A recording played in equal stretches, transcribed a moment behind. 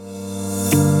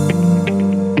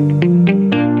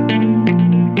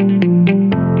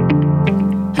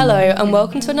Hello and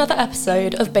welcome to another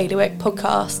episode of Bailiwick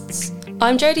Podcasts.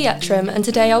 I'm Jodie Ettrim and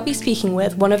today I'll be speaking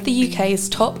with one of the UK's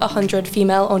top 100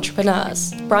 female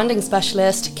entrepreneurs, branding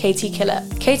specialist Katie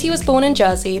Killip. Katie was born in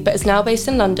Jersey but is now based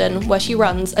in London where she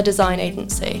runs a design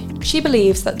agency. She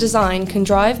believes that design can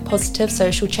drive positive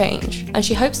social change and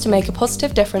she hopes to make a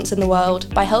positive difference in the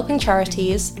world by helping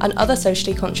charities and other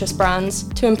socially conscious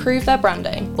brands to improve their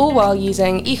branding, all while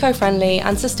using eco-friendly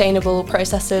and sustainable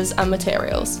processes and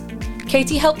materials.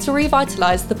 Katie helped to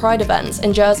revitalise the Pride events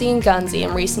in Jersey and Guernsey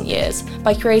in recent years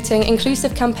by creating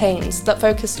inclusive campaigns that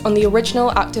focused on the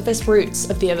original activist roots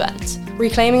of the event,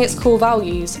 reclaiming its core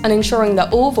values and ensuring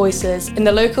that all voices in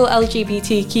the local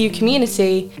LGBTQ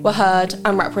community were heard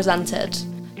and represented.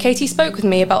 Katie spoke with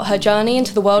me about her journey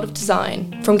into the world of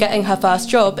design, from getting her first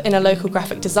job in a local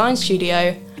graphic design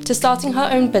studio to starting her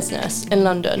own business in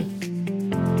London.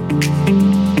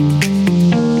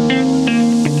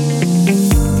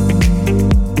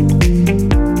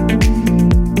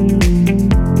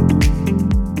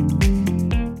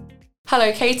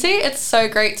 Hello Katie, it's so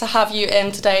great to have you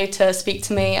in today to speak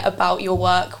to me about your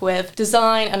work with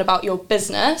design and about your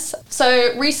business.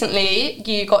 So recently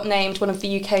you got named one of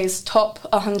the UK's top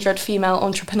 100 female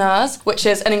entrepreneurs, which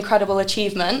is an incredible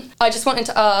achievement. I just wanted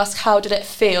to ask, how did it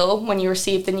feel when you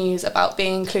received the news about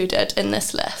being included in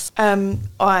this list?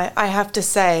 I have to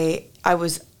say I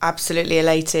was absolutely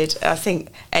elated. I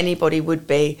think anybody would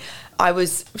be. I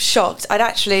was shocked. I'd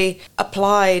actually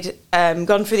applied,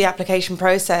 gone through the application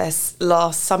process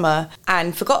last summer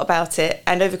and forgot about it.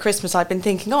 And over Christmas, I'd been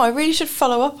thinking, I really should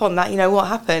follow up on that, what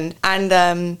happened. And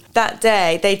that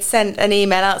day, they'd sent an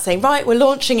email out saying, right, we're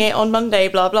launching it on Monday,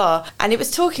 blah, blah. And it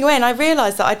was talking away, and I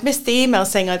realised that I'd missed the email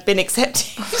saying I'd been accepted.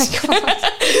 Oh my God.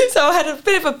 So I had a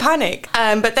bit of a panic.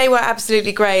 But they were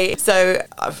absolutely great. So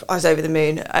I was over the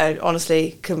moon. I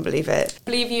honestly couldn't believe it. I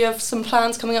believe you have some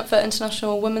plans coming up for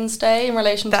International Women's Day in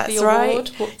relation to the award. Right.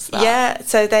 What's that? Yeah,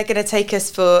 so they're going to take us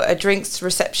for a drinks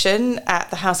reception at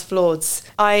the House of Lords.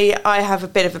 I have a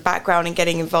bit of a background in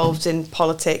getting involved in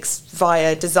politics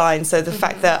via design, so the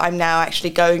fact that I'm now actually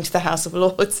going to the House of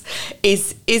Lords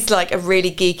is like a really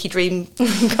geeky dream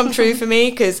come true for me,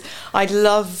 because I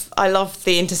love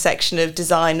the intersection of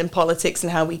design and politics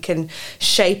and how we can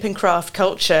shape and craft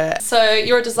culture. So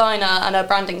you're a designer and a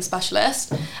branding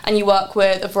specialist and you work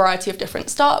with a variety of different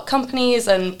startup companies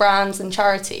and brands and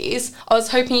charities. I was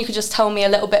hoping you could just tell me a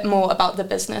little bit more about the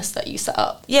business that you set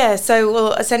up. Yeah,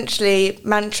 so essentially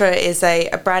Mantra is a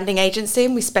branding agency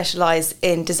and we specialise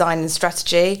in design and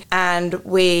strategy, and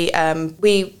we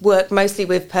work mostly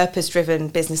with purpose-driven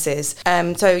businesses.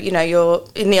 So, you're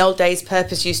in the old days,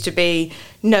 purpose used to be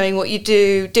knowing what you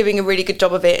do, doing a really good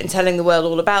job of it and telling the world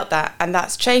all about that. And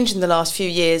that's changed in the last few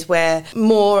years, where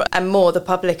more and more the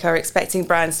public are expecting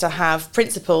brands to have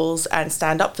principles and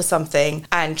stand up for something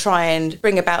and try and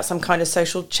bring about some kind of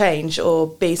social change or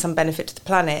be some benefit to the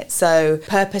planet. So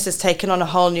purpose has taken on a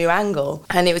whole new angle.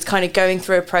 And it was kind of going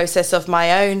through a process of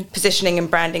my own positioning and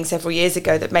branding several years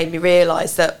ago that made me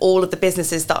realise that all of the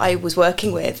businesses that I was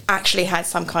working with actually had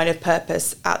some kind of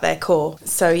purpose at their core.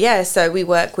 So we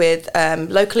work with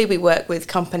locally, we work with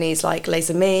companies like Les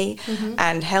Amis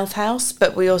and Health House,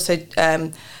 but we also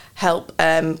help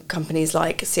companies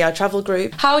like CI Travel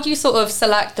Group. How do you sort of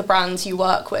select the brands you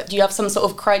work with? Do you have some sort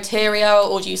of criteria,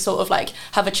 or do you sort of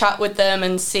have a chat with them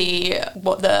and see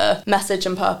what the message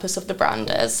and purpose of the brand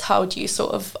is? How do you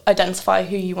sort of identify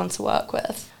who you want to work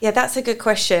with? Yeah, that's a good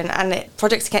question, and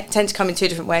projects tend to come in two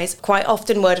different ways. Quite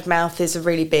often word of mouth is a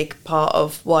really big part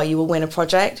of why you will win a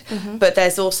project, but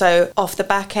there's also, off the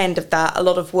back end of that, a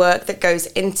lot of work that goes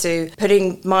into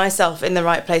putting myself in the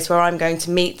right place where I'm going to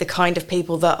meet the kind of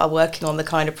people that are working on the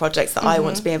kind of projects that I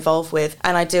want to be involved with.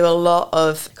 And I do a lot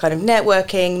of kind of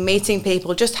networking, meeting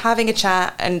people, just having a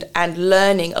chat and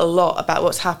learning a lot about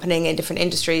what's happening in different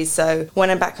industries. So when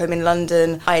I'm back home in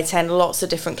London, I attend lots of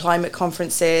different climate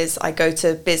conferences. I go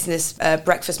to business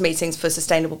breakfast meetings for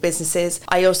sustainable businesses.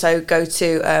 I also go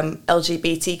to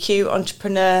LGBTQ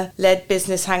entrepreneur-led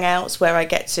business hangouts where I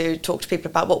get to talk to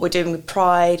people about what we're doing with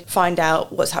Pride, find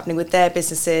out what's happening with their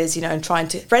businesses, and trying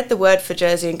to spread the word for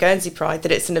Jersey and Guernsey Pride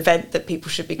that it's an event that people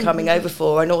should be coming over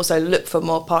for, and also look for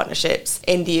more partnerships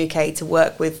in the UK to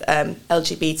work with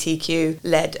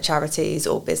LGBTQ-led charities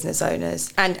or business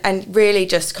owners. And really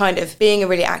just kind of being a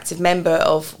really active member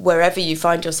of wherever you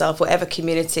find yourself, whatever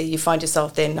community you find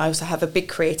yourself in. I also have a big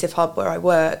creative hub where I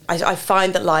work. I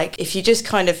find that if you just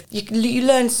kind of, you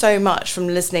learn so much from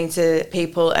listening to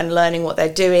people and learning what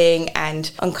they're doing and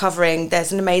uncovering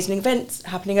there's an amazing event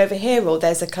happening over here, or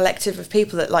there's a collective of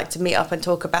people that like to meet up and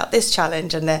talk about this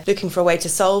challenge. and they're looking for a way to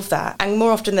solve that. And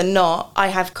more often than not, I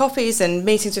have coffees and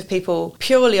meetings with people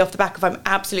purely off the back of I'm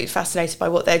absolutely fascinated by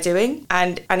what they're doing.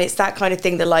 And it's that kind of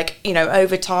thing that, like, you know,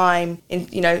 over time, in,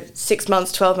 you know, 6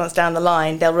 months, 12 months down the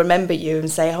line, they'll remember you and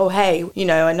say, oh, hey, you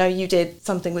know, I know you did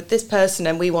something with this person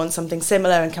and we want something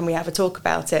similar and can we have a talk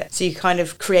about it? So you kind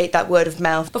of create that word of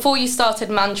mouth. Before you started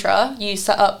Mantra, you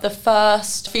set up the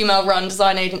first female-run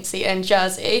design agency in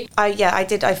Jersey. I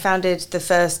did. I founded the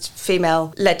first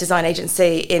female-led design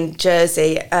agency in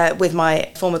Jersey with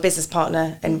my former business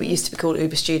partner, and we used to be called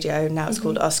Uber Studio, now it's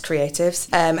called Us Creatives,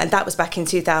 and that was back in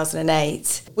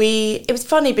 2008. It was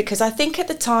funny because I think at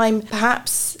the time,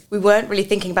 perhaps we weren't really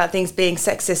thinking about things being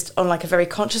sexist on like a very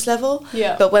conscious level.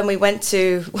 Yeah. But when we went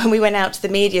out to the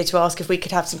media to ask if we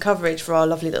could have some coverage for our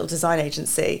lovely little design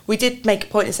agency, we did make a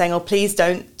point of saying, oh, please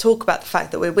don't talk about the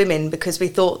fact that we're women, because we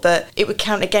thought that it would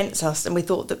count against us and we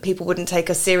thought that people wouldn't take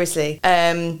us seriously.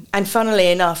 And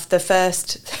funnily enough, the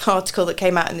first article that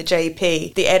came out in the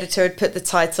JP, the editor had put the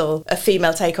title, A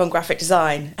Female Take on Graphic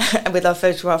Design, with our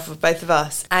photograph of both of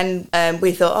us. And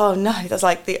we thought, oh no, that's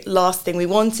like the last thing we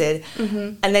wanted.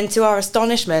 And then to our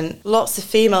astonishment, lots of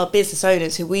female business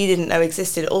owners who we didn't know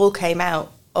existed all came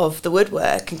out of the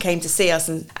woodwork and came to see us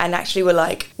and actually were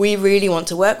like, we really want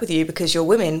to work with you because you're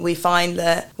women. We find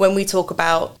that when we talk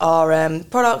about our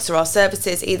products or our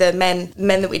services, either men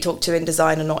that we talk to in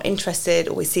design are not interested,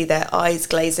 or we see their eyes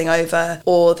glazing over,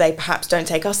 or they perhaps don't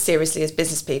take us seriously as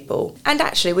business people. And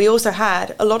actually we also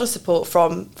had a lot of support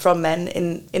from men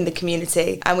in the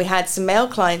community, and we had some male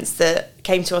clients that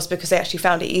came to us because they actually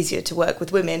found it easier to work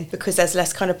with women because there's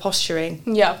less kind of posturing.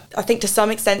 Yeah. I think to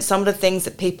some extent some of the things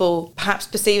that people perhaps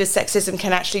perceive as sexism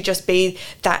can actually just be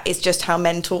that is just how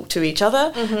men talk to each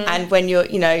other. And when you're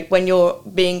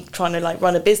trying to like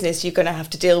run a business, you're going to have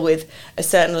to deal with a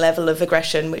certain level of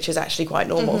aggression, which is actually quite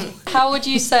normal. How would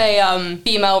you say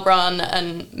female run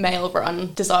and male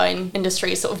run design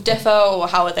industries sort of differ, or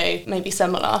how are they maybe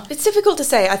similar? It's difficult to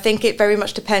say. I think it very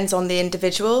much depends on the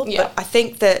individual. Yeah. But I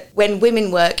think that when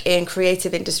women work in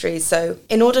creative industries, so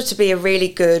in order to be a really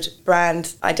good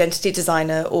brand identity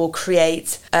designer or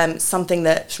create something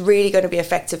that's really going to be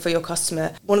effective for your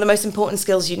customer, one of the most important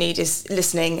skills you need is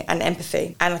listening and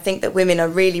empathy. And I think that women are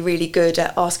really, really good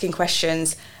at asking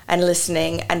questions and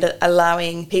listening and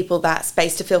allowing people that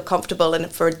space to feel comfortable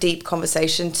and for a deep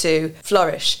conversation to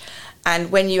flourish.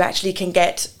 And when you actually can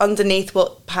get underneath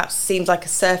what perhaps seems like a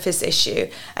surface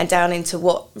issue and down into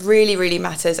what really, really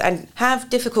matters and have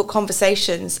difficult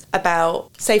conversations about,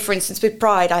 say, for instance, with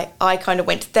Pride, I kind of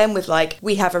went to them with like,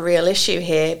 we have a real issue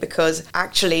here because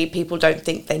actually people don't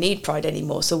think they need Pride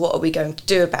anymore. So what are we going to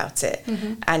do about it?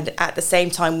 And at the same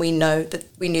time, we knew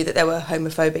that there were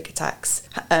homophobic attacks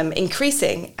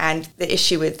increasing, and the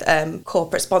issue with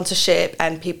corporate sponsorship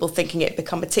and people thinking it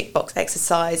become a tick box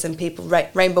exercise and people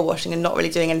rainbow washing and not really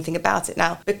doing anything about it.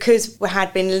 Now, because we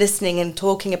had been listening and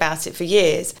talking about it for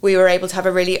years, we were able to have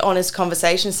a really honest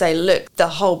conversation, say, look, the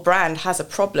whole brand has a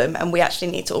problem and we actually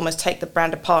need to almost take the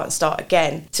brand apart and start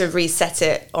again to reset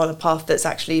it on a path that's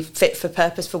actually fit for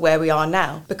purpose for where we are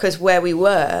now. Because where we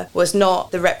were was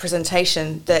not the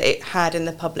representation that it had in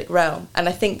the public realm. And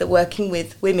I think that working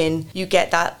with women, you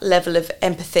get that level of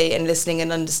empathy and listening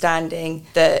and understanding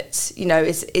that, you know,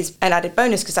 is an added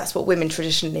bonus, because that's what women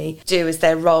traditionally do as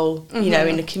their role, you know,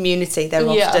 in the community. They're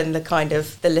often the kind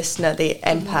of the listener, the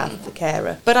empath, the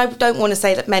carer. But I don't want to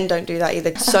say that men don't do that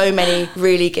either. So many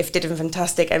really gifted and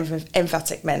fantastic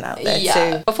emphatic men out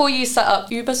there too. Before you set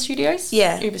up Uber Studios?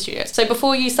 Yeah. Uber Studios. So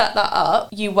before you set that up,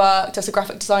 you worked as a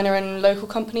graphic designer in local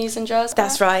companies in Jersey?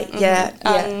 That's right, yeah.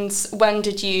 And when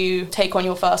did you take on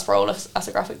your first role as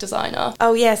a graphic designer?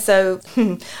 Oh yeah, so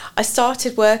I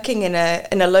started working in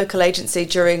a local agency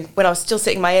when I was still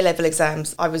sitting my A-level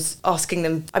exams. I was asking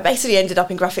them, I basically ended up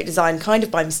in graphic design kind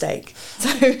of by mistake. So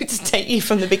to take you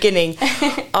from the beginning,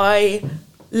 I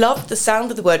loved the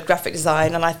sound of the word graphic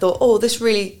design, and I thought, oh,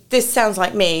 this sounds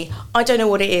like me. I don't know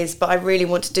what it is, but I really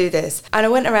want to do this. And I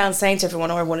went around saying to everyone,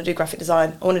 oh, I want to do graphic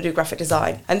design. I want to do graphic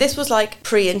design. And this was like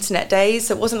pre-internet days,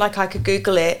 so it wasn't like I could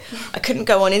Google it. I couldn't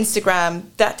go on Instagram.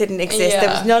 That didn't exist. There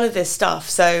was none of this stuff.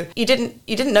 So you didn't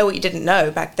know what you didn't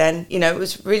know back then. You know, it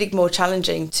was really more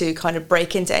challenging to kind of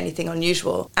break into anything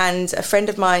unusual. And a friend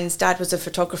of mine's dad was a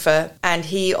photographer, and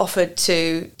he offered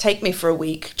to take me for a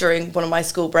week during one of my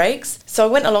school breaks. So I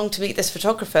went went along to meet this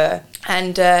photographer,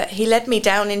 and he led me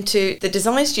down into the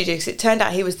design studio, because it turned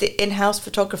out he was the in-house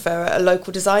photographer at a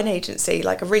local design agency,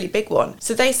 like a really big one.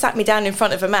 So they sat me down in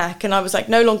front of a Mac, and I was like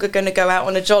no longer going to go out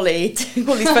on a jolly to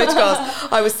all these photographs.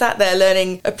 I was sat there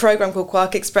learning a program called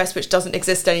Quark Express, which doesn't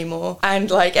exist anymore,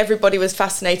 and like everybody was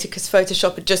fascinated because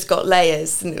Photoshop had just got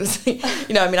layers, and it was like,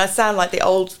 you know, I mean, I sound like the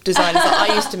old designers that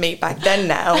I used to meet back then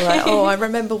now, like, oh, I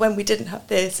remember when we didn't have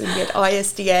this, and we had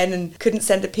ISDN and couldn't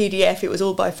send a PDF, it was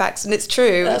all by fax. And it's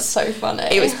true. That's so funny.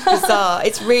 It was bizarre.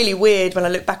 It's really weird when I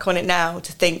look back on it now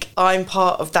to think I'm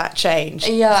part of that change.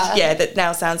 Yeah, that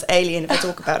now sounds alien if I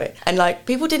talk about it. And like,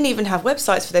 people didn't even have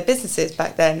websites for their businesses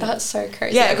back then. That's so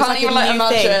crazy. Yeah, I can't even like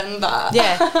imagine that.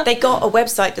 Yeah, they got a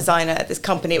website designer at this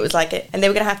company. It was like it, and they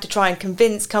were going to have to try and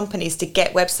convince companies to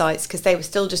get websites because they were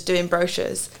still just doing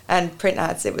brochures and print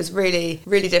ads. It was really,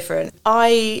 really different.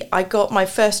 I got my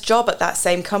first job at that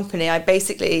same company. I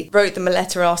basically wrote them a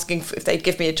letter asking if they'd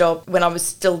give me a job when I was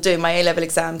still doing my A-level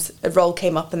exams. A role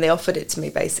came up and they offered it to me,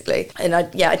 basically. And I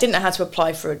didn't know how to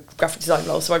apply for a graphic design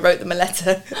role, so I wrote them a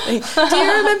letter. Do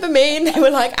you remember me? And they were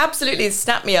like, absolutely,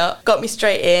 snapped me up, got me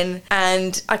straight in.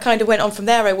 And I kind of went on from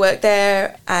there. I worked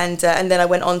there, and then I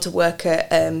went on to work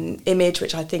at Image,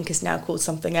 which I think is now called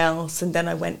something else. And then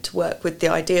I went to work with the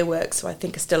Idea Works, who I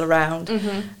think are still around.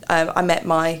 Mm-hmm. I met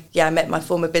my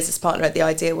former business partner at the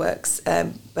Idea Works.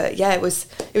 But yeah, it was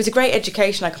a great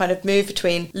education. I kind of moved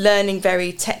between learning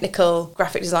very technical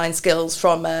graphic design skills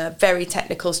from a very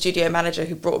technical studio manager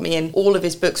who brought me in all of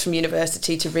his books from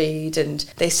university to read, and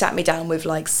they sat me down with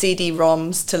like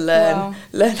CD-ROMs to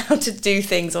learn how to do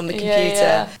things on the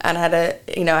computer. And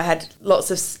I had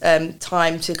lots of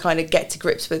time to kind of get to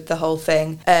grips with the whole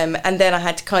thing. And then I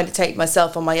had to kind of take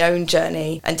myself on my own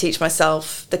journey and teach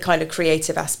myself the kind of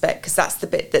creative aspect, because that's the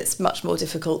bit that's much more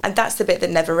difficult, and that's the bit that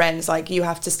never ends. Like, you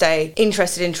have to stay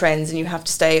interested in trends, and you have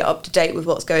to stay up to date with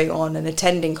what's going on and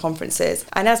attending conferences.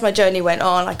 And as my journey went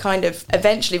on, I kind of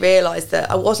eventually realised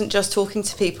that I wasn't just talking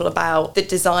to people about the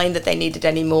design that they needed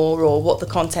anymore or what the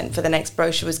content for the next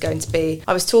brochure was going to be.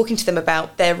 I was talking to them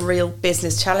about their real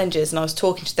business challenges, and I was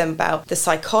talking to them about the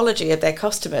psychology of their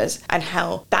customers and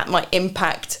how that might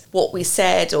impact what we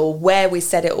said or where we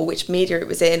said it or which media it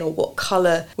was in or what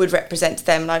colour would represent to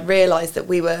them. And I realised that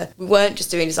we weren't just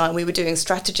doing design, we were doing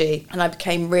strategy. And I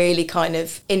became really kind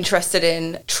of interested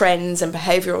in trends and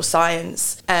behavioural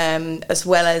science, as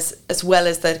well as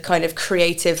the kind of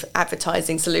creative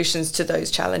advertising solutions to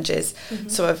those challenges. Mm-hmm.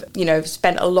 So I've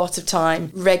spent a lot of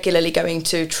time regularly going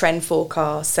to trend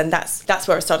forecasts, and that's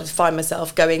where I started to find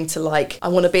myself going to, like, I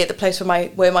want to be at the place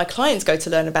where my clients go to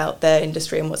learn about their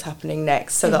industry and what's happening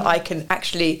next, so that I can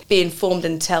actually be informed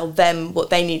and tell them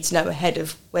what they need to know ahead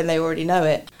of when they already know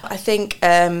it. I think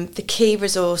the key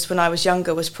resource when I was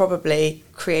younger was probably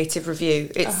Creative Review.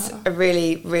 It's a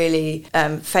really, really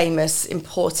famous,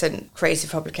 important creative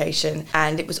publication,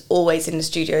 and it was always in the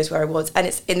studios where I was, and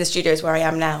it's in the studios where I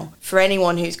am now. For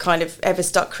anyone who's kind of ever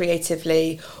stuck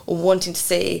creatively or wanting to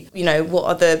see, what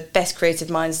are the best creative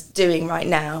minds doing right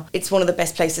now, it's one of the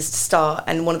best places to start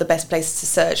and one of the best places to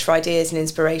search for ideas and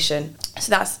inspiration. So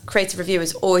that's Creative Review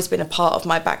has always been a part of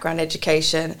my background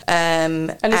education.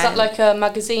 And is that like a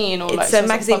magazine or it's like a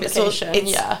magazine publication?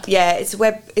 It's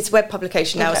a web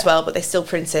publication now as well, but they still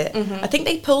print it. Mm-hmm. I think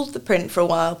they pulled the print for a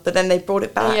while, but then they brought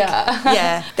it back.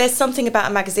 Yeah. There's something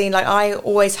about a magazine, like I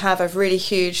always have a really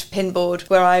huge pinboard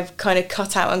where I've kind of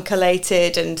cut out and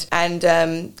collated and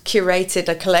curated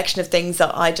a collection of things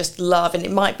that I just love. And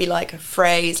it might be like a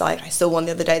phrase, like I saw one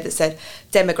the other day that said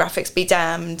demographics be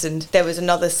damned, and there was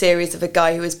another series of a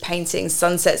guy who was painting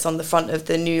sunsets on the front of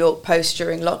the New York Post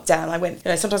during lockdown. I went,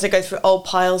 sometimes I go through old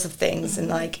piles of things, and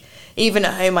like even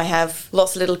at home I have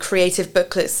lots of little creative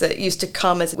booklets that used to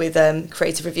come with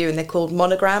Creative Review, and they're called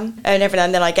Monogram, and every now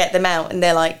and then I get them out and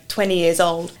they're like 20 years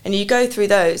old, and you go through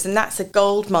those and that's a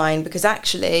gold mine, because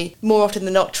actually more often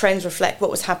than not trends reflect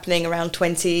what was happening around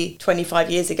 25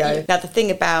 years ago. Now the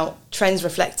thing about trends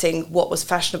reflecting what was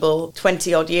fashionable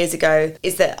 20 odd years ago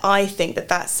is that I think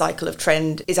that cycle of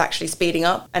trend is actually speeding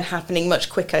up and happening much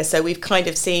quicker. So we've kind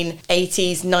of seen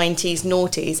 80s, 90s,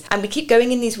 noughties, and we keep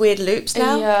going in these weird loops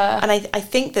now. And I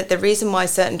think that the reason why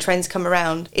certain trends come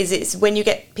around is it's when you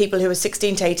get people who are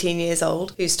 16 to 18 years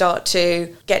old who start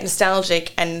to get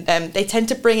nostalgic, and they tend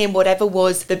to bring in whatever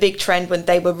was the big trend when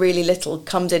they were really little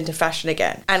comes into fashion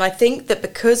again. And I think that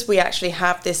because we actually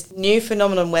have this new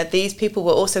phenomenon where these people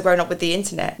were also grown up with the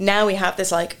internet, now we have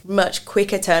this like much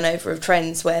quicker turnover of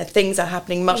trends where things are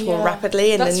happening much more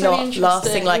rapidly, and they're not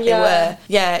lasting like they were.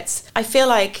 I feel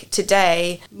like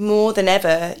today more than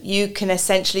ever you can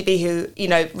essentially be who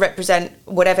represent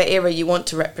whatever era you want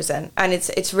to represent. And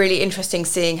it's really interesting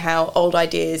seeing how old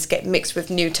ideas get mixed with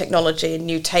new technology and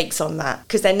new takes on that,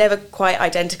 because they're never quite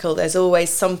identical. There's always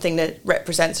something that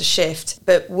represents a shift.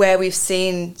 But where we've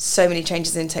seen so many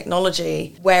changes in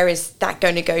technology, where is that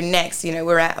going to go next? You know,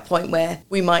 we're at a point where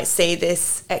we might see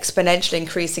this exponential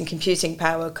increase in computing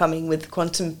power coming with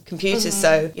quantum computers.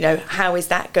 So, you know, how is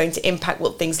that going to impact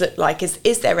what things look like?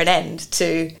 Is there an end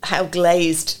to how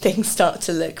glazed things start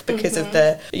to look because of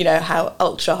the, you know, how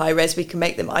ultra high res we can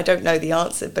make them? I don't know the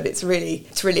answer, but it's really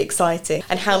exciting.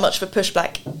 And how much of a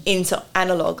pushback into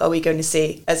analog are we going to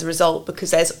see as a result?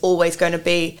 Because there's always going to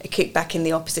be a kickback in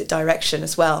the opposite direction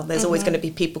as well. There's always going to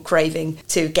be people craving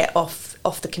to get off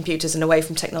the computers and away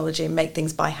from technology and make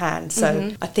things by hand.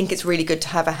 So I think it's really good to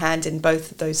have a hand in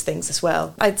both of those things as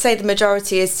well. I'd say the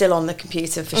majority is still on the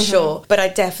computer for sure, but I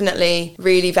definitely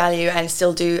really value and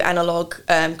still do analog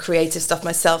creative stuff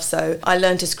myself. So I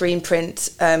learned to screen print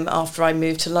after I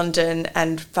moved to London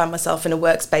and found myself in a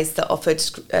workspace that offered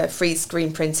free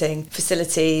screen printing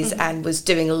facilities and was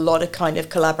doing a lot of kind of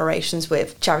collaborations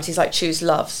with charities like Choose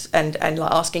Loves and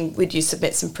like asking, would you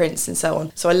submit some prints and so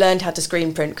on. So I learned how to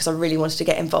screen print because I really wanted to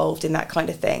get involved in that kind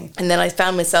of thing. And then I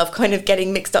found myself kind of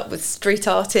getting mixed up with street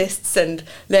artists and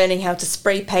learning how to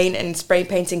spray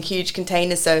painting huge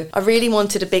containers. So I really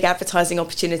wanted a big advertising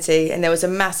opportunity, and there was a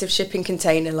massive shipping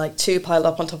container, like 2 piled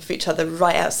up on top of each other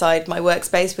right outside my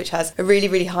workspace, which has a really,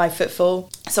 really high footfall.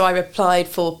 So I applied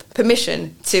for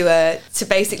permission to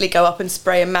basically go up and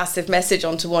spray a massive message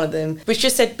onto one of them, which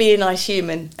just said, "Be a nice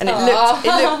human." And it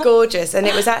looked gorgeous. And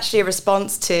it was actually a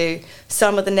response to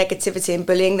some of the negativity and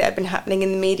bullying that had been happening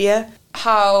in the media.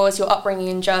 How has your upbringing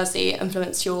in Jersey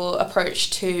influenced your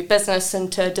approach to business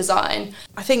and to design?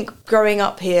 I think growing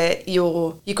up here,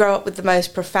 you grow up with the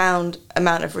most profound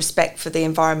amount of respect for the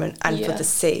environment and for the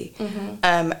sea.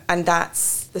 And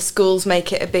that's, the schools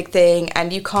make it a big thing,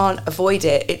 and you can't avoid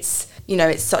it. It's, you know,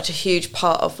 it's such a huge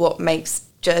part of what makes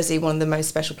Jersey one of the most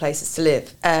special places to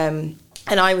live. And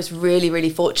I was really, really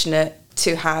fortunate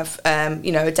to have,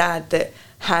 you know, a dad that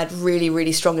had really,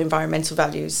 really strong environmental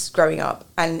values growing up.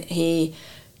 And he,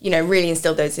 you know, really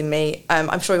instilled those in me.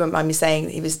 I'm sure he won't mind me saying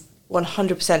that he was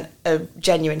 100% a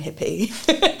genuine hippie,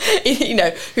 you know,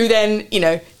 who then, you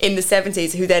know, in the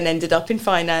 70s, who then ended up in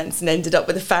finance and ended up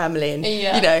with a family and,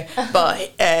 you know, but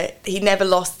he never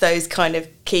lost those kind of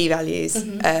key values.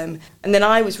 And then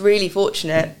I was really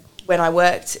fortunate when I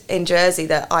worked in Jersey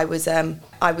that I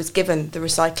was given the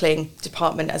recycling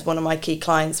department as one of my key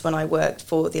clients when I worked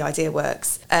for the Idea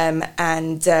Works.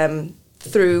 And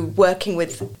through working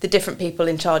with the different people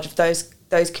in charge of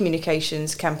those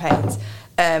communications campaigns,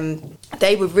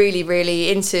 they were really,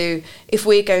 really into, if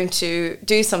we're going to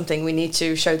do something, we need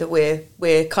to show that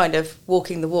we're kind of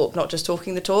walking the walk, not just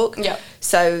talking the talk. Yeah.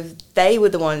 So they were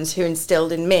the ones who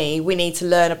instilled in me, we need to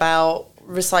learn about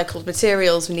recycled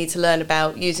materials, we need to learn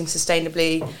about using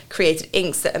sustainably created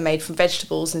inks that are made from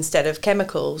vegetables instead of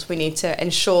chemicals. We need to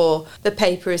ensure the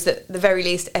paper is at the very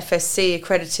least FSC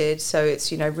accredited, so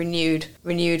it's, you know,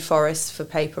 renewed forests for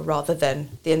paper rather than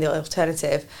the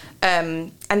alternative.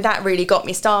 And that really got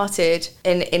me started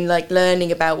in like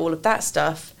learning about all of that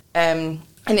stuff. And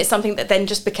it's something that then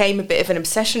just became a bit of an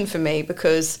obsession for me,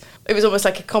 because it was almost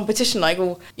like a competition, like,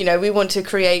 well, you know, we want to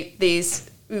create these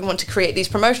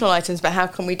promotional items, but how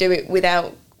can we do it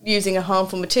without using a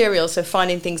harmful material? So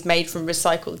finding things made from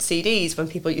recycled CDs when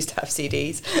people used to have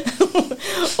CDs.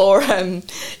 Or,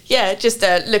 just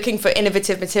looking for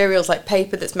innovative materials like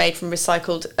paper that's made from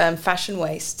recycled fashion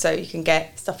waste. So you can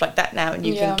get stuff like that now, and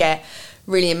you can get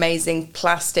really amazing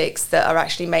plastics that are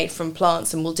actually made from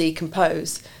plants and will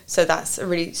decompose. So that's a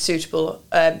really suitable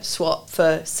swap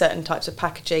for certain types of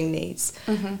packaging needs.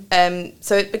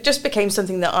 So it just became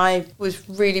something that I was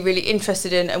really, really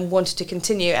interested in and wanted to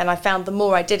continue. And I found the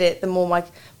more I did it, the more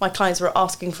my clients were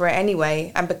asking for it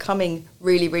anyway and becoming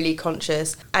really, really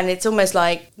conscious. And it's almost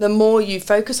like the more you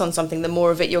focus on something, the more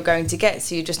of it you're going to get.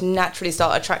 So you just naturally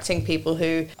start attracting people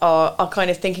who are kind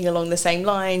of thinking along the same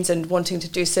lines and wanting to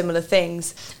do similar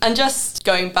things. And just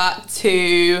going back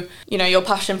to, you know, your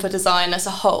passion for design as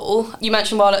a whole, you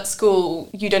mentioned while at school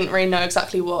you didn't really know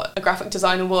exactly what a graphic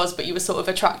designer was, but you were sort of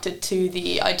attracted to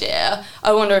the idea.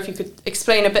 I wonder if you could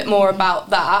explain a bit more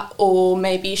about that, or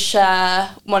maybe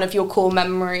share one of your core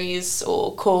memories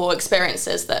or core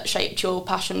experiences that shaped your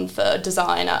passion for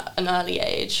design at an early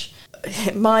age.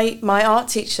 My art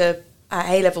teacher at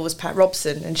A-level was Pat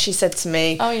Robson, and she said to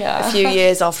me a few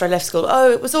years after I left school,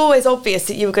 it was always obvious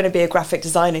that you were going to be a graphic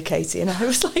designer, Katie. And I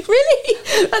was like,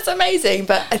 really? That's amazing.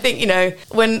 But I think, you know,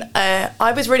 when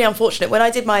I was really unfortunate when I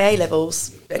did my A-levels,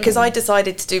 because I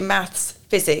decided to do maths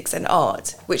physics and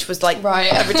art, which was like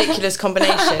a ridiculous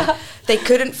combination. They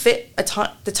couldn't fit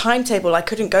the timetable. I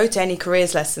couldn't go to any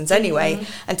careers lessons anyway.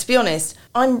 And to be honest,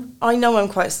 I know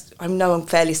I'm a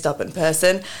fairly stubborn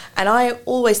person, and I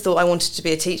always thought I wanted to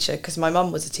be a teacher because my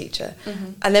mum was a teacher.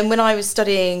 And then when I was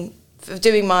doing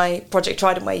my Project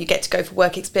Trident, where you get to go for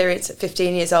work experience at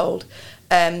 15 years old,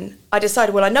 I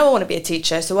decided, well, I know I want to be a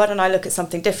teacher, so why don't I look at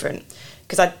something different?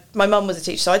 Because my mum was a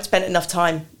teacher, so I'd spent enough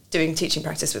time doing teaching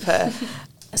practice with her.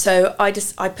 So I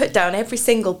put down every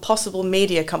single possible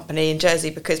media company in Jersey,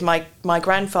 because my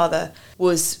grandfather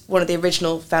was one of the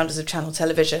original founders of Channel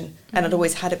Television, and I'd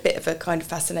always had a bit of a kind of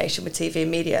fascination with TV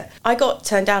and media. I got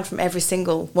turned down from every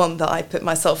single one that I put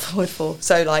myself forward for.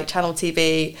 So like Channel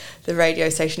TV, the radio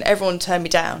station, everyone turned me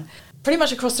down. Pretty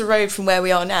much across the road from where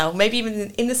we are now, maybe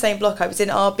even in the same block, I was in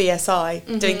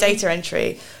RBSI doing data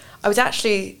entry. I was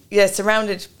actually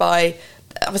surrounded by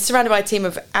a team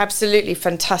of absolutely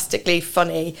fantastically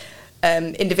funny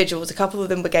individuals. A couple of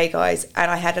them were gay guys,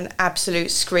 and I had an absolute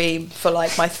scream for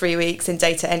like my 3 weeks in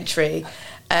data entry.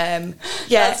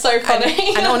 That's so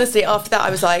funny. And honestly, after that, I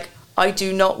was like, I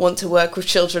do not want to work with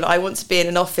children. I want to be in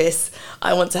an office.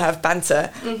 I want to have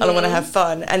banter and I want to have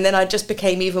fun. And then I just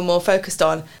became even more focused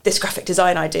on this graphic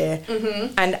design idea.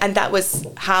 And that was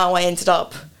how I ended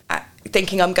up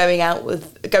thinking I'm going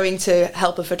to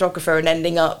help a photographer and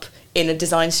ending up in a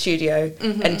design studio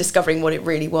and discovering what it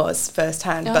really was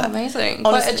firsthand. Oh, but amazing.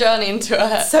 Honestly, quite a journey into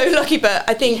it. So lucky, but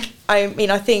I think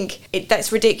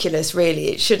that's ridiculous, really.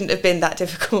 It shouldn't have been that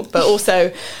difficult, but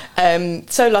also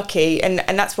so lucky. And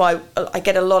that's why I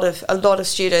get a lot of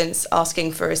students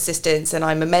asking for assistance, and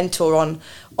I'm a mentor on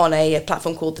a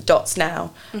platform called The Dots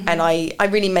now. And I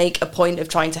really make a point of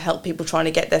trying to help people trying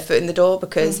to get their foot in the door,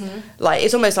 because like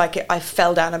it's almost like I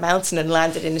fell down a mountain and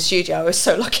landed in a studio. I was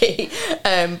so lucky.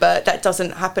 But that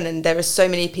doesn't happen, and there are so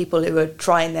many people who are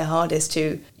trying their hardest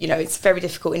to, it's a very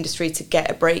difficult industry to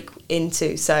get a break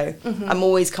into. So I'm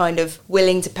always kind of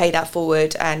willing to pay that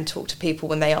forward and talk to people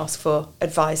when they ask for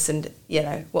advice and,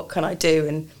 what can I do?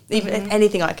 And even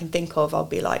anything I can think of, I'll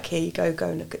be like, here you go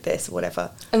and look at this or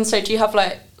whatever. And so do you have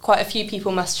like quite a few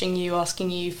people messaging you, asking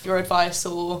you for your advice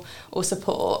or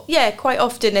support? Yeah, quite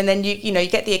often. And then you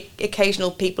get the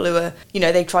occasional people who are,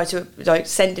 they try to like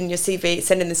send in the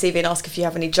CV and ask if you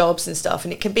have any jobs and stuff,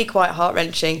 and it can be quite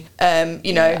heart-wrenching,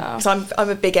 because I'm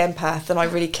a big empath and I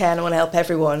really care and I want to help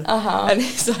everyone. And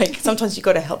it's like sometimes you've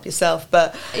got to help yourself,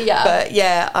 you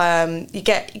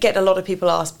get a lot of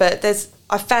people ask, but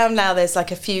I found now there's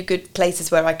like a few good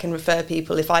places where I can refer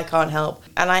people if I can't help.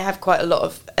 And I have quite a lot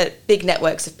of big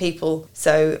networks of people.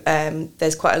 So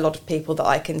there's quite a lot of people that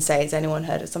I can say, has anyone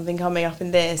heard of something coming up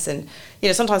in this? And,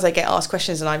 sometimes I get asked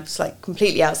questions and I'm just like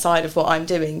completely outside of what I'm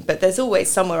doing. But there's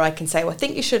always somewhere I can say, well, I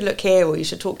think you should look here, or you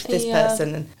should talk to this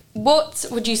person. What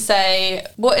would you say,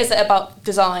 what is it about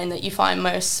design that you find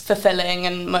most fulfilling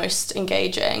and most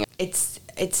engaging?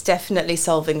 It's definitely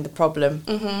solving the problem.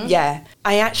 Yeah.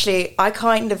 I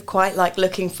kind of quite like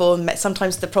looking for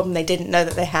sometimes the problem they didn't know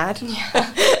that they had.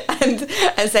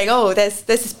 and saying, oh, there's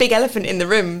this big elephant in the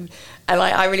room, and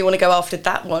I really want to go after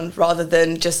that one, rather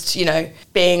than just,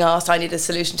 being asked, I need a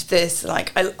solution to this.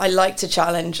 Like, I like to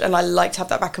challenge, and I like to have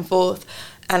that back and forth.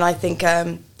 And I think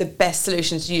the best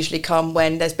solutions usually come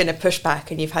when there's been a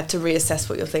pushback and you've had to reassess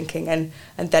what you're thinking and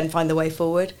then find the way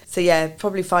forward. So yeah,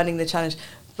 probably finding the challenge.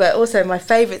 But also my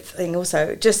favourite thing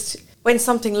also, just when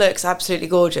something looks absolutely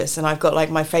gorgeous and I've got like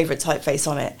my favourite typeface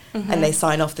on it and they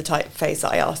sign off the typeface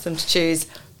that I asked them to choose,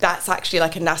 that's actually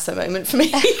like a NASA moment for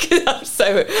me, because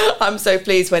I'm so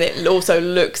pleased when it also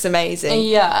looks amazing.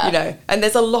 Yeah. And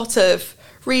there's a lot of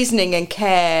reasoning and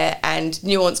care and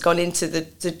nuance gone into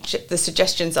the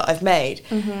suggestions that I've made,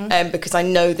 because I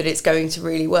know that it's going to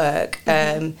really work.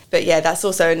 But yeah, that's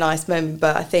also a nice moment.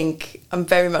 But I think I'm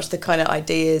very much the kind of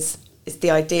it's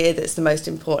the idea that's the most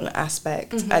important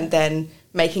aspect, and then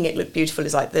making it look beautiful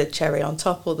is like the cherry on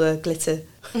top or the glitter.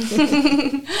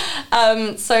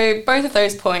 So both of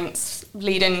those points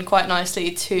lead in quite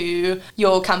nicely to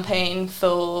your campaign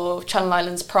for Channel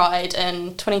Islands Pride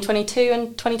in 2022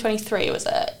 and 2023, was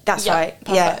it? That's right.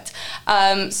 Perfect.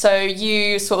 So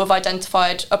you sort of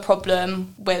identified a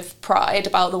problem with Pride,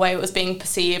 about the way it was being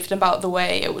perceived, about the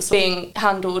way it was being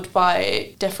handled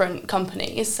by different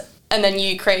companies. And then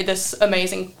you created this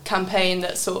amazing campaign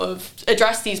that sort of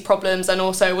addressed these problems and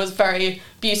also was very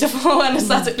beautiful and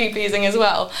aesthetically pleasing as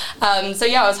well. So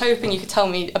yeah, I was hoping you could tell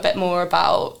me a bit more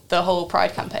about the whole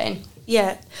Pride campaign.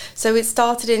 Yeah, so it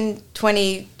started in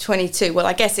 2022. Well,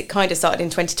 I guess it kind of started in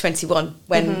 2021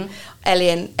 when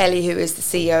Ellie, who is the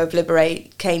CEO of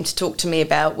Liberate, came to talk to me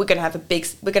about we're going to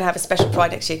have a special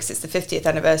Pride next year because it's the 50th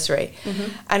anniversary.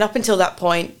 And up until that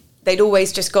point, they'd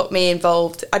always just got me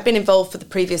involved. I'd been involved for the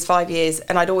previous 5 years,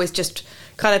 and I'd always just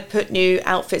kind of put new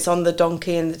outfits on the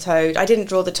donkey and the toad. I didn't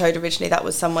draw the toad originally, that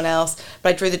was someone else, but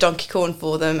I drew the donkey corn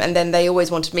for them, and then they always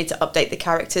wanted me to update the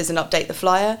characters and update the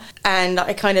flyer. And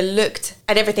I kind of looked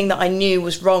at everything that I knew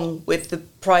was wrong with the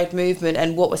Pride movement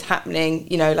and what was happening,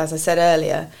 you know, as I said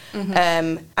earlier.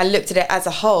 I looked at it as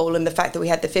a whole, and the fact that we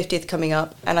had the 50th coming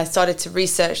up, and I started to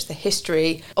research the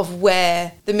history of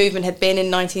where the movement had been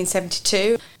in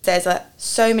 1972. There's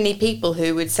so many people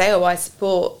who would say, oh, I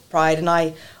support Pride, and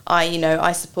I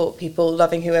support people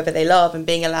loving whoever they love and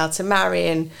being allowed to marry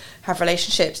and have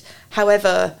relationships.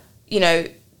 However, you know,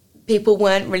 people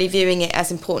weren't really viewing it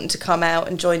as important to come out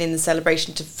and join in the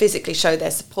celebration to physically show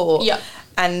their support. Yeah.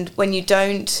 And when you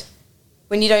don't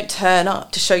turn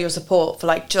up to show your support for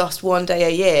like just one day a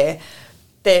year,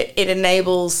 that it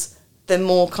enables the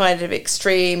more kind of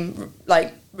extreme,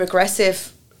 like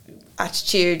regressive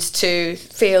attitudes to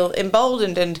feel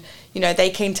emboldened, and you know they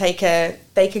can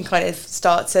kind of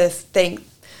start to think,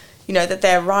 you know, that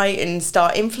they're right and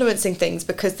start influencing things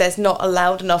because there's not a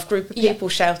loud enough group of people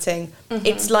shouting.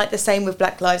 It's like the same with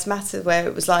Black Lives Matter, where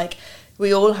it was like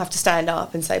we all have to stand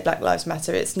up and say Black Lives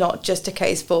Matter. It's not just a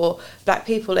case for black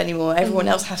people anymore. Everyone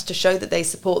else has to show that they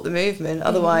support the movement.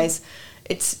 Otherwise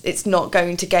it's not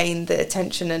going to gain the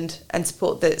attention and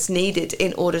support that's needed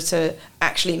in order to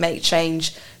actually make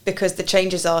change, because the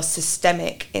changes are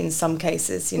systemic in some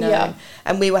cases, you know. Yeah.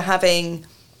 And we were having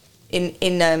in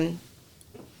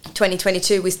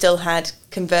 2022 we still had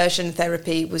conversion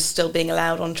therapy was still being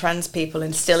allowed on trans people,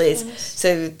 and still is.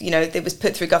 So, you know, it was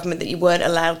put through government that you weren't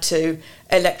allowed to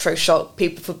electroshock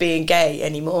people for being gay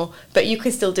anymore, but you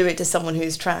can still do it to someone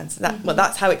who's trans. Well,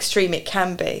 that's how extreme it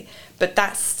can be, but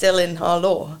that's still in our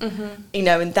law, you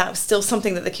know, and that's still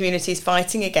something that the community is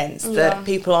fighting against, that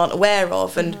people aren't aware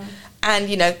of, and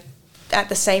you know, at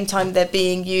the same time they're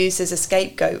being used as a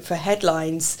scapegoat for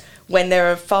headlines when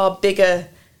there are far bigger,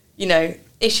 you know,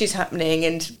 issues happening.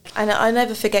 And I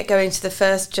never forget going to the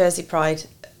first Jersey Pride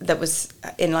that was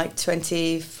in like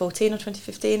 2014 or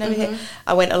 2015, over here.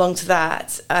 I went along to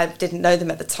that. I didn't know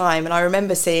them at the time, and I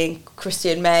remember seeing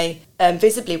Christian May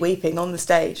visibly weeping on the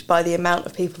stage by the amount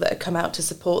of people that had come out to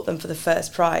support them for the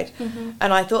first Pride.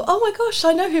 And I thought, oh my gosh,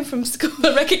 I know him from school.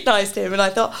 I recognised him, and I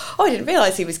thought, oh, I didn't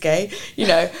realise he was gay, you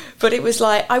know. But it was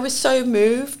like, I was so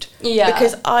moved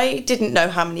because I didn't know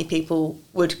how many people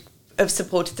would have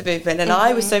supported the movement, and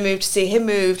I was so moved to see him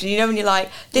moved. And you know, when you're like,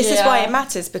 this is why it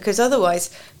matters, because otherwise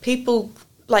people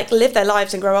like live their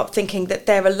lives and grow up thinking that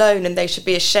they're alone and they should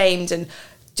be ashamed, and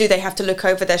do they have to look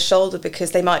over their shoulder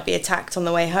because they might be attacked on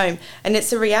the way home. And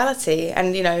it's a reality,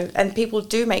 and you know, and people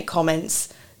do make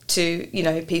comments to, you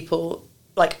know, people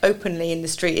like openly in the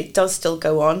street. It does still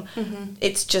go on.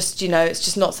 It's just, you know, it's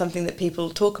just not something that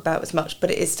people talk about as much, but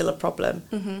it is still a problem.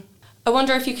 I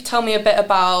wonder if you could tell me a bit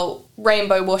about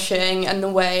rainbow washing and the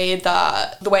way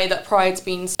that Pride's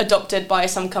been adopted by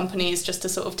some companies just to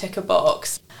sort of tick a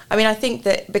box. I mean, I think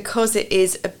that because it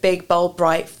is a big, bold,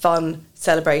 bright, fun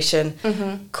celebration,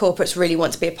 corporates really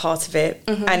want to be a part of it,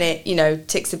 and it, you know,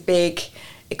 ticks a big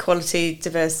equality,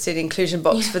 diversity and inclusion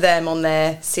box for them on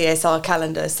their CSR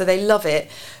calendar, so they love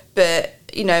it. But,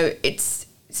 you know, it's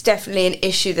definitely an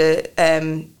issue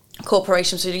that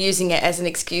corporations are using it as an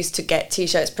excuse to get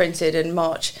T-shirts printed and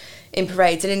march in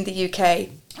parades. And in the UK,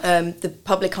 the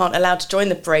public aren't allowed to join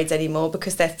the parades anymore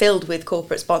because they're filled with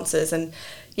corporate sponsors. And,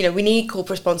 you know, we need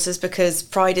corporate sponsors because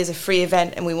Pride is a free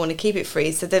event and we want to keep it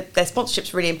free. So their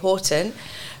sponsorship's really important.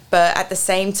 But at the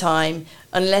same time,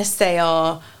 unless they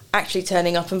are actually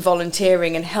turning up and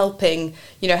volunteering and helping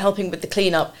with the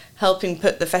cleanup, helping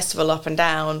put the festival up and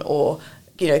down, or,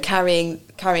 you know, carrying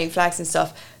flags and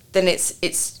stuff, then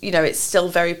it's you know, it's still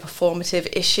a very performative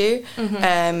issue,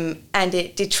 and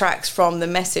it detracts from the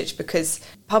message, because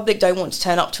public don't want to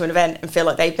turn up to an event and feel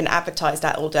like they've been advertised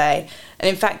at all day. And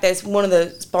in fact, there's one of the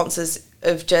sponsors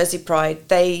of Jersey Pride,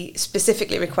 they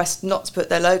specifically request not to put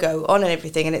their logo on and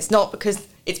everything, and it's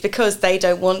because they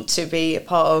don't want to be a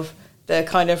part of the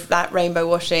kind of that rainbow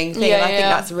washing thing. And I think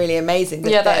that's really amazing.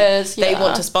 They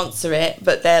want to sponsor it,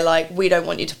 but they're like, we don't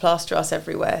want you to plaster us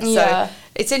everywhere. So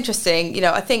it's interesting. You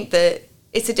know, I think that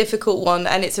it's a difficult one,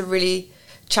 and it's a really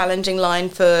challenging line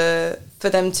for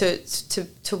them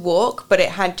to walk, but it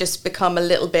had just become a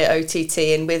little bit OTT,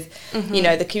 and with you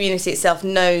know, the community itself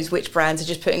knows which brands are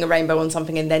just putting a rainbow on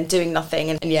something and then doing nothing,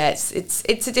 and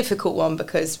it's a difficult one,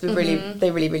 because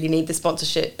they really need the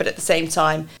sponsorship. But at the same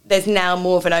time, there's now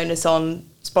more of an onus on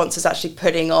sponsors actually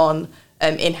putting on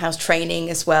in-house training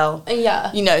as well.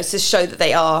 Yeah. You know, to show that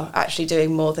they are actually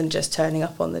doing more than just turning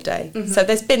up on the day. Mm-hmm. So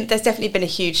there's definitely been a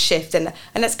huge shift, and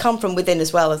that's come from within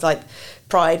as well, as like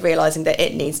Pride realising that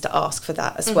it needs to ask for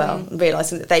that as well, and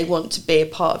realising that they want to be a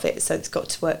part of it, so it's got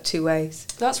to work two ways.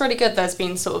 That's really good. There's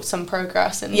been sort of some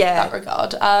progress in that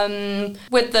regard.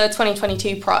 With the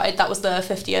 2022 Pride, that was the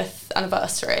 50th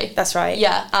anniversary. That's right.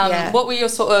 Yeah. What were your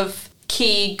sort of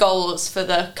key goals for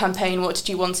the campaign? What did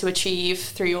you want to achieve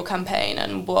through your campaign,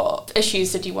 and what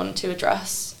issues did you want to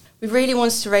address? We really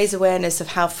wanted to raise awareness of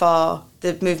how far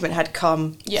the movement had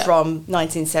come from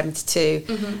 1972,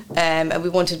 and we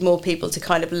wanted more people to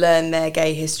kind of learn their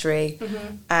gay history.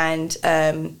 And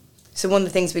so one of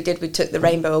the things we did, we took the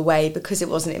rainbow away because it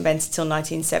wasn't invented till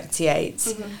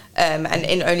 1978,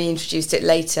 and only introduced it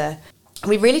later.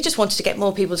 We really just wanted to get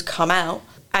more people to come out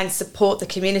and support the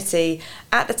community.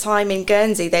 At the time in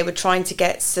Guernsey, they were trying to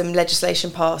get some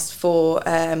legislation passed for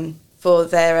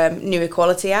their New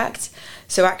Equality Act.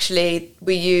 So actually,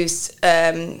 we used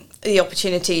the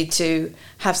opportunity to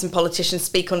have some politicians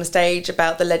speak on the stage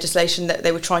about the legislation that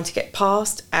they were trying to get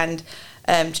passed, and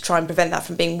to try and prevent that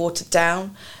from being watered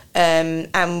down.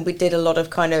 And we did a lot of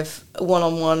kind of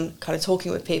one-on-one kind of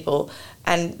talking with people.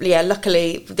 And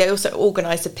luckily they also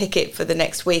organised a picket for the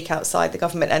next week outside the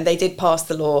government, and they did pass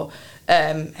the law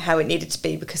how it needed to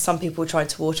be, because some people were trying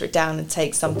to water it down and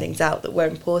take some things out that were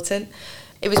important.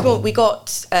 It was more, we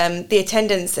got the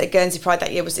attendance at Guernsey Pride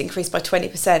that year was increased by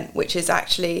 20%, which is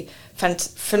actually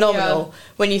phenomenal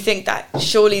when you think that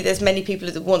surely there's many people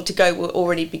that want to go will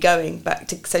already be going.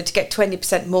 So to get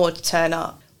 20% more to turn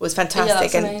up was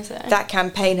fantastic. Yeah, that's amazing. That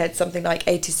campaign had something like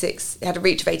it had a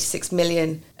reach of 86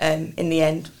 million in the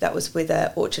end. That was with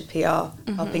Orchard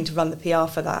PR, helping to run the PR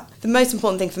for that. The most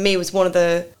important thing for me was one of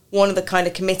the kind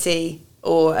of committee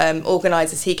or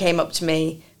organisers. He came up to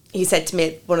me. He said to me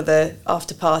at one of the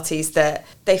after parties that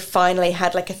they finally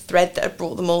had like a thread that had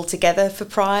brought them all together for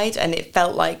Pride, and it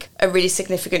felt like a really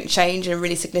significant change and a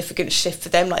really significant shift for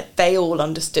them. Like they all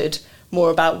understood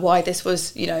more about why this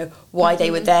was, you know, why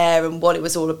they were there and what it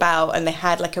was all about, and they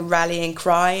had like a rallying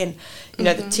cry. And you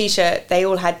know, the t-shirt, they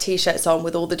all had t-shirts on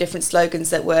with all the different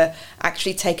slogans that were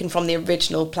actually taken from the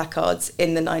original placards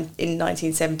in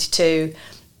 1972.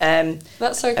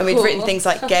 That's so cool. And we'd written things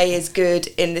like "gay is good"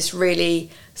 in this really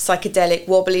psychedelic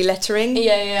wobbly lettering,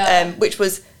 which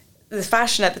was the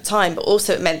fashion at the time, but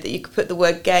also it meant that you could put the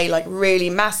word gay like really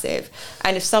massive,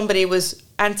 and if somebody was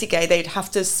anti-gay, they'd have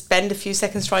to spend a few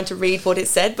seconds trying to read what it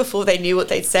said before they knew what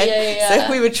they'd said. So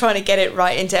we were trying to get it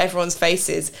right into everyone's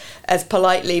faces as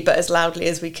politely but as loudly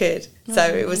as we could. So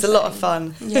it was a lot of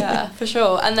fun. Yeah, for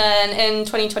sure. And then in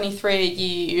 2023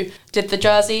 you did the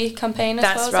Jersey campaign as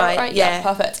well. That's right. Is that right? Yeah,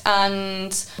 perfect.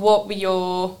 And what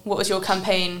was your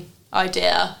campaign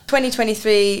idea?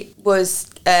 2023 was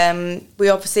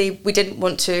we didn't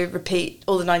want to repeat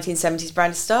all the 1970s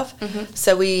brand stuff,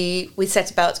 so we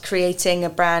set about creating a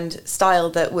brand style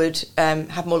that would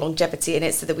have more longevity in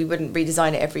it, so that we wouldn't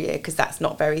redesign it every year, because that's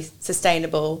not very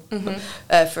sustainable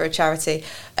for a charity.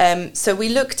 So we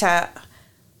looked at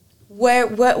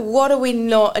what are we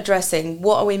not addressing,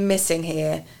 what are we missing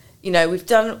here. You know, we've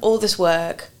done all this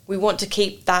work, we want to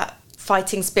keep that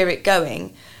fighting spirit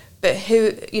going, but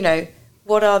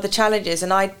what are the challenges?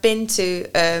 And I'd been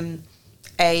to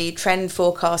a trend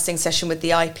forecasting session with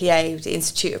the IPA, the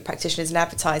Institute of Practitioners in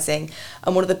Advertising,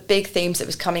 and one of the big themes that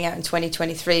was coming out in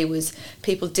 2023 was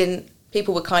people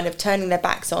were kind of turning their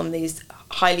backs on these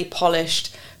highly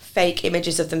polished fake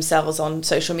images of themselves on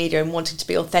social media and wanting to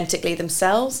be authentically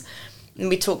themselves. And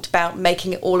we talked about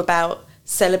making it all about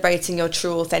celebrating your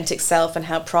true authentic self, and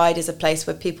how Pride is a place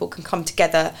where people can come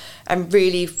together and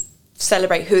really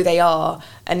celebrate who they are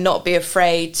and not be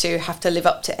afraid to have to live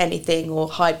up to anything or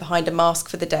hide behind a mask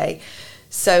for the day.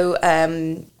 So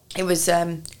it was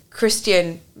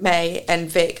Christian, May and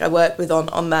Vic I worked with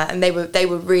on that, and they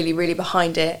were really, really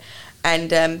behind it,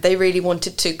 and they really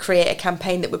wanted to create a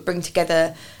campaign that would bring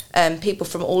together people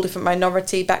from all different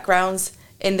minority backgrounds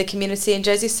in the community in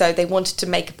Jersey. So they wanted to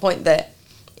make a point that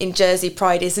in Jersey,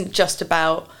 Pride isn't just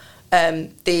about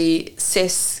the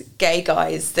cis gay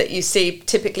guys that you see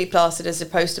typically plastered as the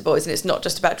poster boys, and it's not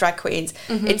just about drag queens.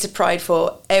 It's a Pride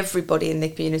for everybody in the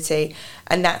community,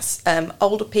 and that's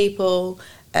older people,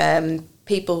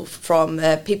 people from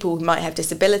people who might have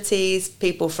disabilities,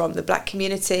 people from the black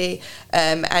community,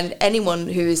 and anyone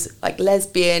who's like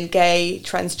lesbian, gay,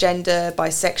 transgender,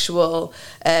 bisexual.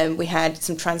 We had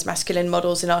some transmasculine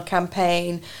models in our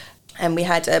campaign. And we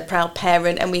had a proud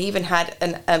parent, and we even had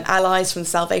allies from the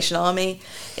Salvation Army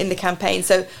in the campaign.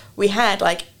 So we had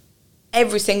like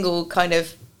every single kind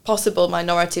of possible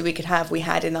minority we could have, we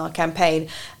had in our campaign.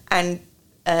 And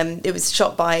It was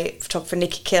shot by photographer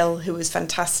Katie Killip, who was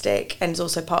fantastic and is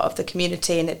also part of the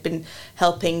community and had been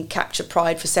helping capture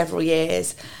Pride for several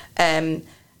years. And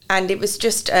it was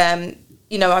just, I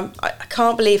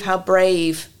can't believe how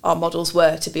brave our models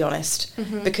were, to be honest,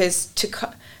 because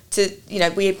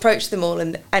we approached them all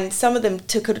and some of them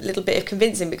took a little bit of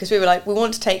convincing, because we were like, we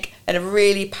want to take a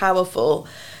really powerful,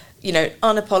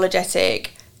 unapologetic,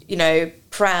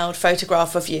 proud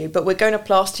photograph of you, but we're going to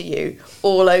plaster you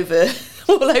all over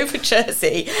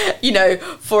Jersey,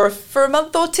 for a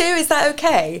month or two. Is that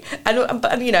okay?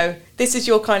 And this is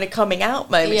your kind of coming out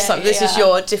moment. This is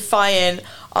your defiant,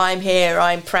 I'm here,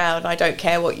 I'm proud, I don't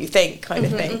care what you think kind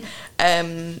of thing.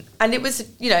 And it was,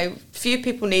 few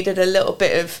people needed a little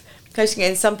bit of coaching,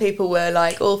 and some people were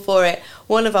like all for it.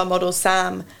 One of our models,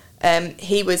 Sam,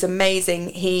 he was amazing.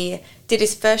 He did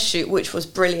his first shoot, which was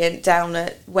brilliant, down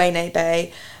at Waynay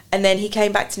Bay, and then he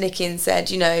came back to Nikki and said,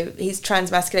 he's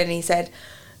transmasculine, and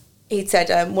he said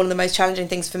one of the most challenging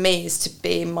things for me is to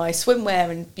be in my swimwear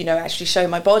and actually show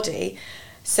my body.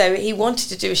 So he wanted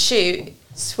to do a shoot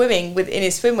swimming in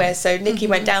his swimwear. So Nikki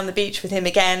went down the beach with him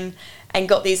again and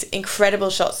got these incredible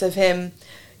shots of him,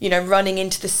 running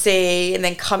into the sea and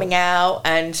then coming out,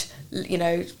 and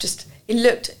just it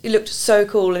looked so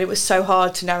cool, and it was so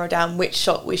hard to narrow down which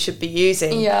shot we should be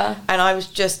using. Yeah. And I was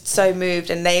just so moved,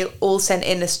 and they all sent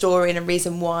in a story and a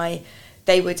reason why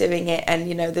they were doing it. And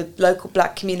the local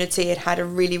black community had a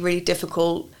really, really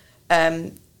difficult,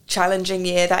 challenging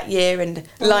year that year, and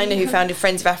Lina, who founded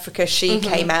Friends of Africa, she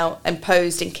came out and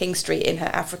posed in King Street in her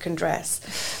African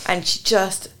dress, and she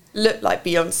just looked like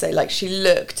Beyonce. Like, she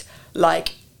looked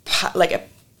like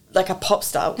a pop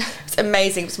star. It's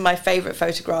amazing. It's my favourite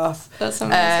photograph. That's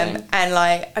amazing. And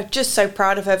I'm just so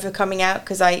proud of her for coming out,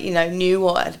 because I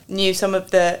knew some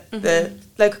of the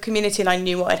local community, and I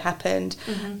knew what had happened,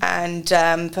 and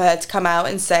for her to come out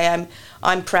and say,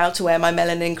 I'm proud to wear my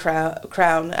melanin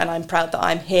crown, and I'm proud that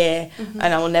I'm here,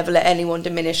 and I will never let anyone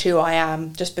diminish who I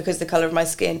am just because of the colour of my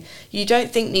skin. You don't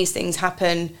think these things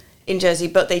happen in Jersey,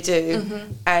 but they do.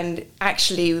 And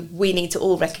actually we need to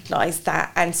all recognise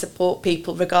that and support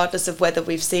people regardless of whether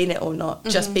we've seen it or not.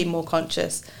 Just be more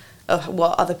conscious of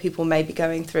what other people may be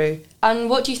going through.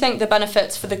 And what do you think the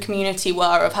benefits for the community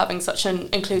were of having such an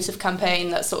inclusive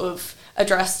campaign that sort of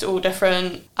addressed all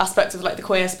different aspects of the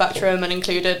queer spectrum and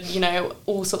included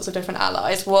all sorts of different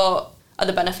allies? What are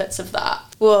the benefits of that?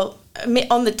 Well,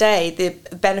 on the day,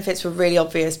 the benefits were really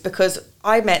obvious, because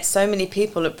I met so many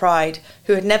people at Pride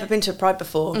who had never been to a Pride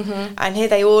before, and here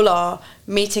they all are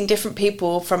meeting different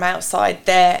people from outside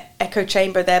their echo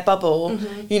chamber, their bubble,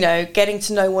 getting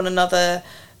to know one another,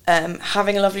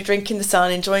 having a lovely drink in the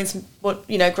sun, enjoying some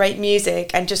great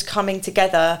music, and just coming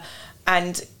together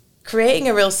and creating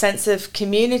a real sense of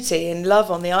community and love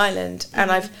on the island.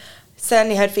 And I've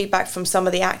certainly heard feedback from some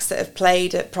of the acts that have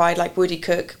played at Pride, like Woody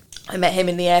Cook. I met him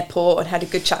in the airport and had a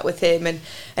good chat with him,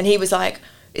 and he was like,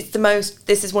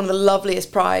 this is one of the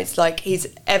loveliest Prides he's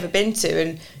ever been to,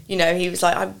 and he was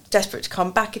like, I'm desperate to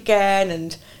come back again,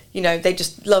 and they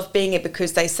just love being here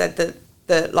because they said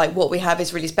that what we have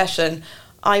is really special. And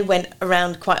I went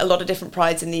around quite a lot of different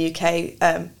Prides in the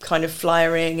UK, kind of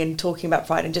flyering and talking about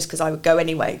Pride, and just because I would go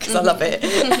anyway, because I love it.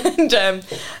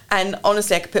 And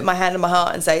honestly, I could put my hand on my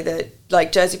heart and say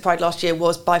that Jersey Pride last year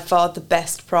was by far the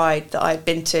best Pride that I'd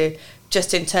been to,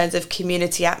 just in terms of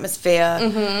community atmosphere,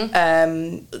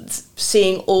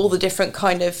 seeing all the different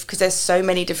because there's so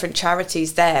many different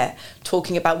charities there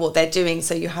talking about what they're doing,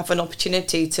 so you have an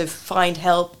opportunity to find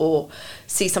help or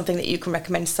see something that you can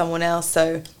recommend to someone else.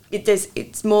 So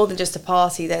it's more than just a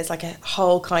party. There's a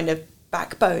whole kind of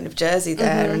backbone of Jersey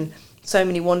there, and so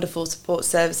many wonderful support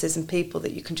services and people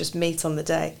that you can just meet on the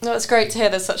day. No, it's great to hear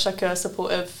there's such a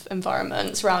supportive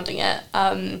environment surrounding it.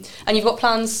 And you've got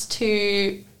plans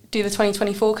to do the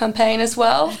 2024 campaign as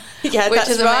well, which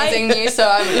is amazing news. So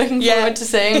I'm looking forward to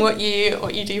seeing what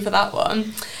you do for that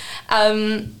one.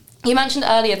 You mentioned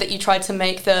earlier that you tried to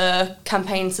make the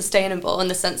campaign sustainable in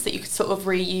the sense that you could sort of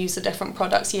reuse the different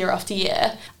products year after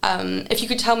year. If you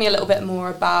could tell me a little bit more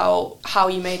about how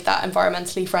you made that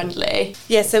environmentally friendly.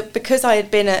 Yeah, so because I had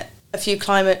been at a few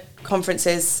climate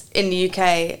conferences in the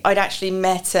UK, I'd actually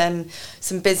met some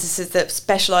businesses that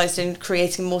specialised in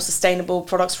creating more sustainable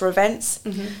products for events.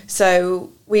 So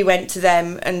we went to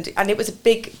them, and it was a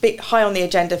big high on the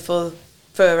agenda for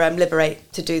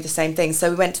Liberate to do the same thing. So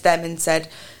we went to them and said,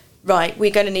 right, we're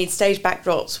going to need stage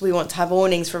backdrops. We want to have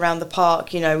awnings for around the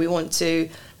park. We want to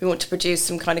produce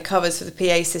some kind of covers for the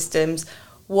PA systems.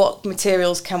 what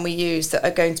materials can we use that are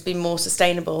going to be more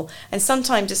sustainable. And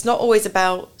sometimes it's not always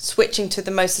about switching to the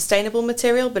most sustainable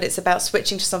material, but it's about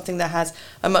switching to something that has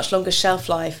a much longer shelf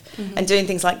life, and doing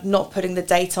things like not putting the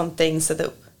date on things so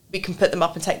that we can put them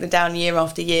up and take them down year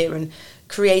after year, and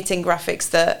creating graphics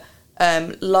that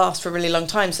last for a really long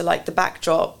time. So like the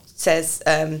backdrop says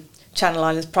Channel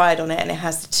Islands Pride on it, and it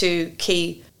has the 2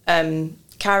 key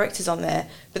characters on there,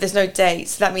 but there's no date.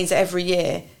 So that means that every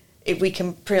year, if we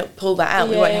can pull that out,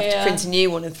 we won't have to print a new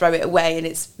one and throw it away, and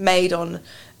it's made on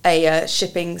a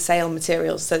shipping sale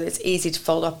material, so that it's easy to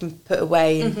fold up and put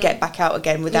away and get back out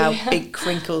again without big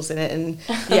crinkles in it, and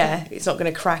it's not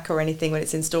going to crack or anything when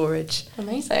it's in storage.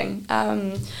 Amazing.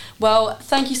 Well,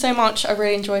 thank you so much. I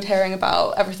really enjoyed hearing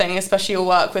about everything, especially your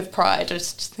work with Pride. I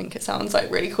just think it sounds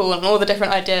like really cool, and all the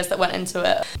different ideas that went into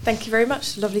it. Thank you very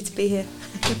much. Lovely to be here.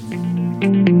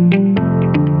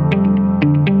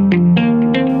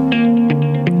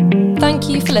 Thank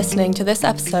you for listening to this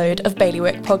episode of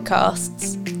Bailiwick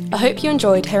Podcasts. I hope you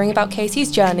enjoyed hearing about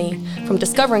Katie's journey from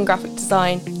discovering graphic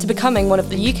design to becoming one of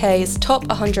the UK's top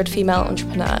 100 female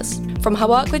entrepreneurs. From her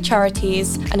work with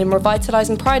charities and in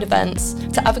revitalising Pride events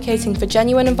to advocating for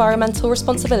genuine environmental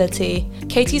responsibility,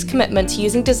 Katie's commitment to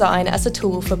using design as a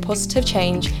tool for positive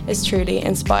change is truly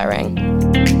inspiring.